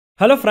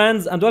Hello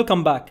friends and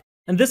welcome back.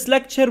 In this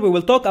lecture we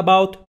will talk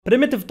about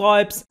primitive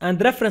types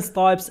and reference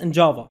types in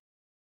Java.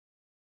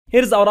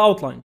 Here's our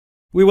outline.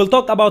 We will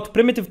talk about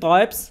primitive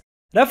types,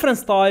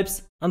 reference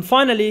types, and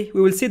finally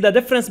we will see the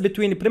difference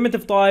between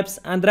primitive types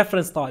and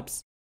reference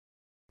types.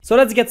 So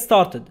let's get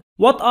started.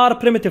 What are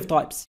primitive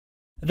types?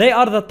 They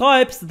are the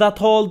types that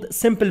hold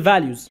simple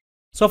values.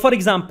 So for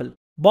example,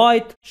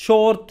 byte,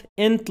 short,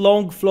 int,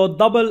 long, float,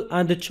 double,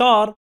 and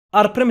char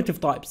are primitive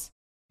types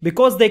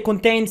because they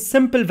contain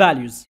simple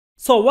values.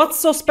 So what's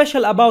so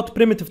special about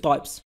primitive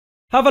types?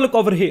 Have a look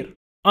over here.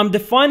 I'm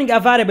defining a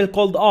variable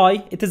called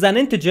I, it is an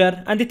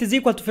integer and it is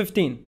equal to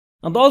 15.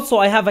 And also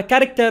I have a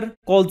character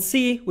called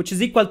C which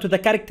is equal to the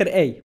character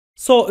A.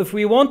 So if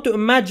we want to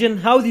imagine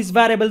how these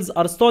variables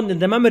are stored in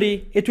the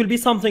memory, it will be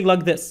something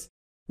like this.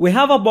 We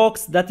have a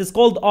box that is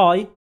called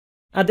I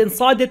and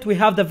inside it we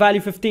have the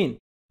value 15.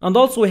 And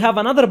also we have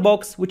another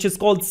box which is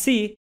called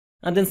C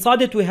and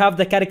inside it we have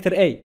the character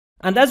A.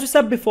 And as we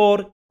said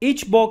before,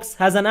 each box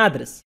has an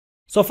address.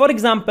 So for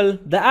example,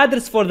 the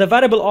address for the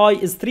variable I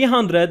is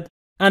 300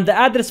 and the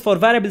address for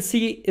variable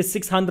C is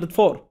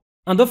 604.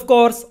 And of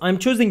course, I'm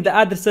choosing the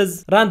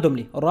addresses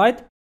randomly,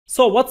 alright?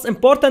 So what's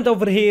important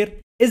over here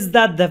is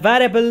that the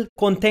variable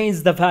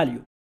contains the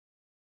value.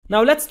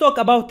 Now let's talk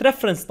about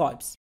reference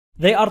types.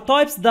 They are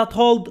types that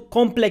hold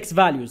complex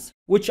values,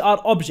 which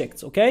are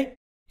objects, okay?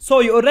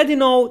 So you already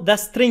know the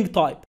string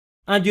type,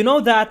 and you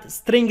know that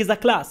string is a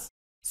class.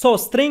 So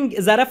string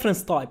is a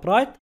reference type,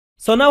 right?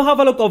 So now have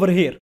a look over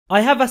here. I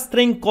have a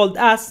string called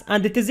s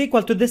and it is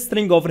equal to this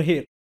string over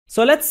here.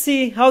 So let's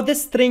see how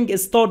this string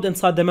is stored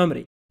inside the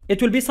memory. It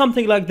will be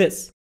something like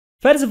this.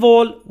 First of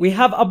all, we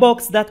have a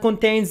box that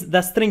contains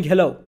the string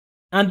hello.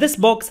 And this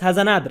box has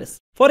an address.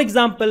 For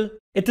example,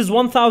 it is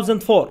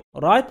 1004,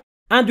 right?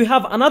 And we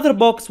have another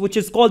box which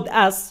is called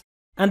s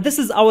and this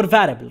is our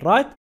variable,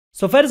 right?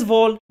 So first of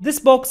all, this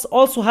box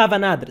also have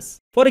an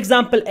address. For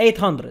example,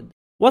 800.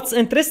 What's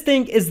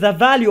interesting is the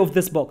value of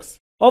this box.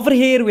 Over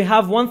here we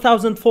have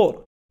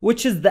 1004.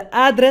 Which is the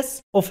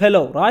address of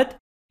hello, right?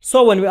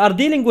 So when we are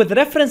dealing with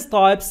reference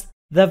types,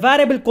 the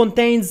variable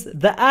contains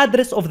the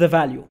address of the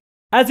value.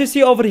 As you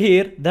see over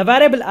here, the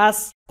variable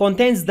s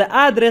contains the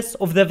address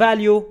of the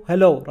value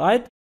hello,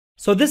 right?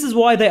 So this is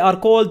why they are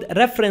called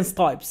reference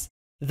types.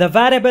 The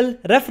variable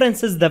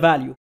references the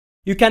value.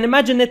 You can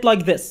imagine it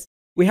like this.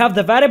 We have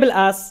the variable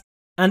s,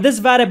 and this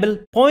variable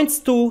points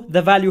to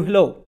the value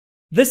hello.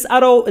 This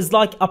arrow is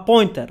like a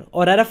pointer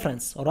or a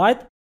reference,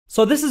 alright?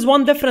 So this is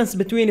one difference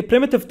between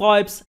primitive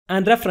types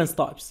and reference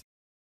types.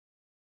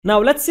 Now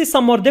let's see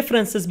some more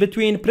differences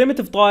between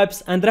primitive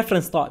types and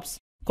reference types.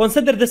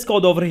 Consider this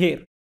code over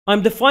here.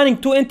 I'm defining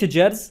two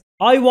integers,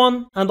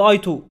 I1 and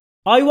I2.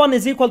 I1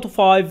 is equal to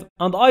 5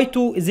 and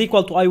I2 is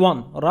equal to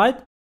I1, alright?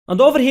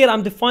 And over here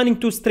I'm defining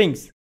two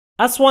strings.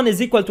 S1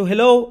 is equal to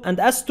hello and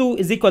S2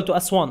 is equal to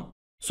S1.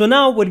 So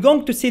now we're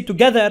going to see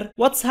together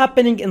what's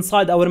happening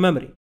inside our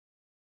memory.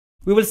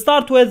 We will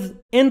start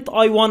with int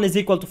I1 is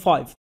equal to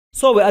 5.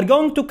 So we are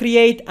going to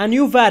create a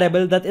new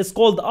variable that is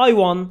called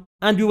I1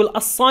 and we will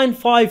assign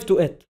 5 to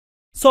it.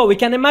 So we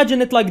can imagine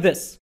it like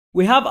this.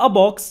 We have a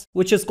box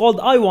which is called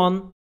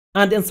I1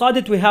 and inside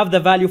it we have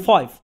the value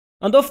 5.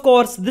 And of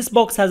course this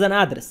box has an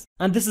address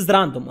and this is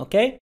random,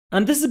 okay?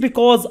 And this is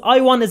because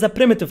I1 is a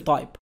primitive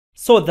type.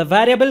 So the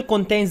variable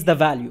contains the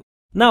value.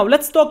 Now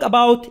let's talk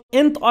about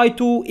int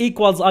I2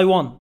 equals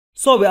I1.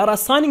 So we are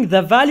assigning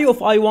the value of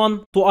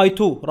I1 to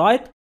I2,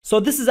 right?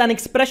 So this is an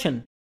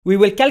expression. We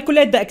will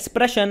calculate the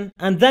expression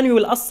and then we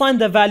will assign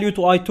the value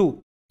to I2.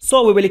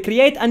 So we will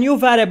create a new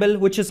variable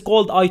which is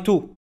called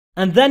I2.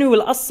 And then we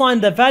will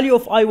assign the value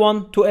of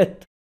I1 to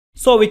it.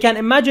 So we can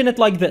imagine it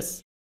like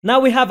this. Now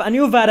we have a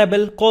new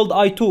variable called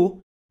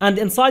I2 and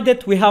inside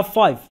it we have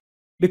 5.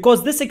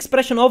 Because this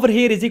expression over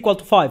here is equal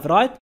to 5,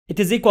 right? It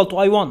is equal to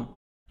I1.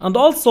 And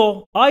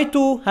also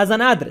I2 has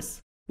an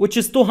address which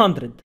is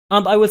 200.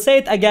 And I will say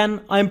it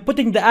again, I am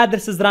putting the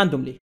addresses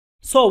randomly.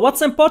 So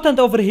what's important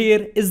over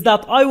here is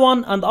that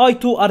I1 and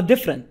I2 are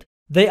different.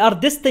 They are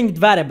distinct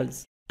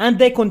variables and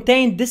they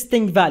contain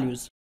distinct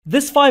values.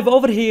 This 5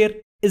 over here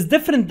is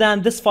different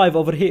than this 5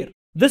 over here.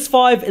 This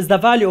 5 is the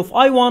value of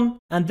I1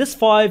 and this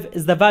 5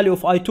 is the value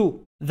of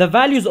I2. The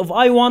values of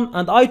I1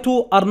 and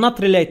I2 are not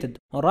related,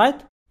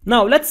 alright?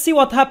 Now let's see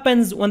what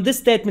happens when this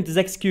statement is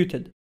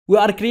executed. We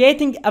are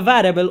creating a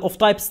variable of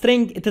type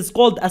string, it is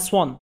called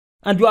S1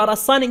 and we are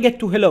assigning it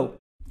to hello.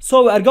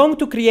 So we are going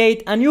to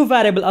create a new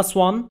variable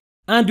S1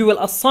 and we will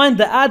assign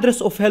the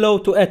address of hello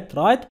to it,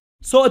 right?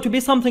 So it will be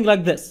something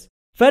like this.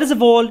 First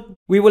of all,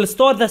 we will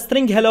store the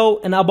string hello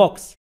in a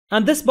box.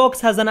 And this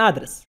box has an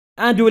address.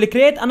 And we will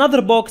create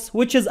another box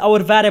which is our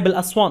variable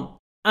S1.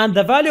 And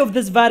the value of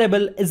this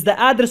variable is the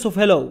address of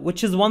hello,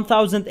 which is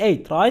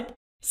 1008, right?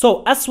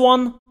 So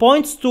S1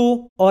 points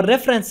to or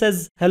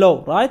references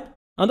hello, right?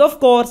 And of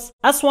course,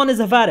 S1 is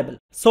a variable.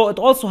 So it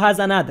also has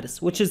an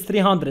address, which is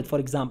 300, for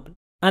example.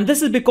 And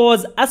this is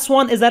because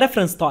S1 is a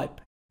reference type.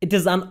 It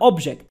is an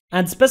object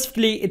and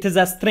specifically it is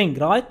a string,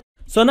 right?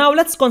 So now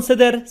let's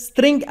consider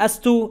string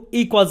S2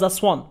 equals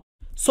S1.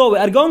 So we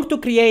are going to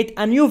create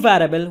a new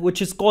variable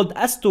which is called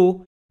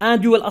s2,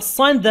 and you will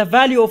assign the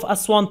value of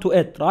s1 to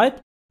it, right?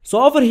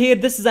 So over here,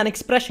 this is an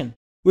expression.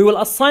 We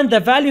will assign the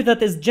value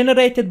that is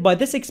generated by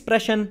this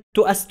expression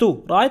to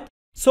s2, right?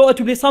 So it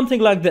will be something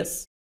like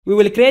this. We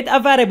will create a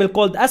variable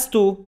called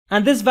s2,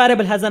 and this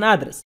variable has an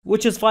address,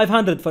 which is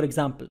 500 for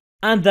example.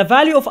 And the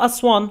value of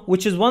s1,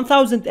 which is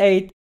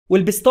 1008,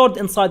 will be stored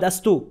inside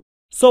s2.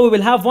 So we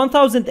will have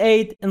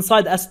 1008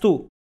 inside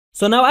s2.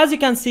 So now as you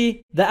can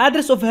see, the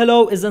address of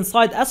hello is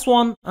inside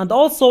s1 and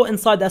also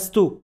inside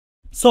s2.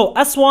 So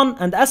s1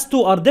 and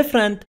s2 are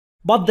different,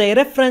 but they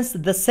reference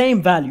the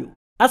same value.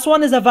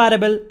 s1 is a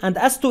variable and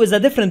s2 is a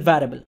different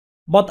variable.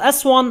 But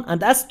s1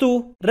 and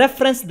s2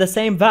 reference the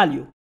same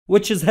value,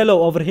 which is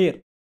hello over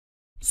here.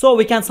 So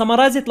we can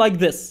summarize it like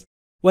this.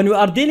 When we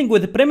are dealing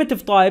with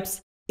primitive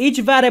types, each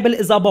variable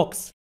is a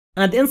box,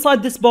 and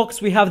inside this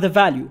box we have the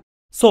value.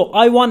 So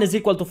I1 is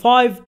equal to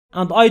 5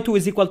 and I2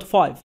 is equal to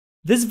 5.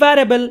 This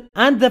variable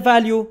and the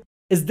value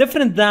is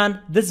different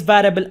than this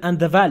variable and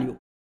the value.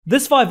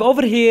 This 5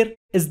 over here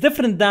is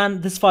different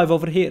than this 5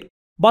 over here.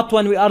 But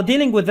when we are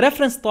dealing with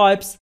reference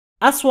types,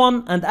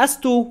 S1 and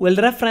S2 will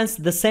reference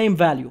the same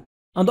value.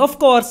 And of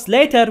course,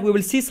 later we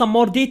will see some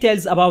more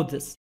details about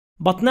this.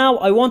 But now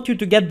I want you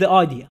to get the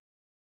idea.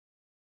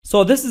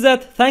 So this is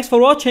it. Thanks for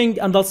watching,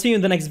 and I'll see you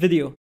in the next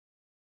video.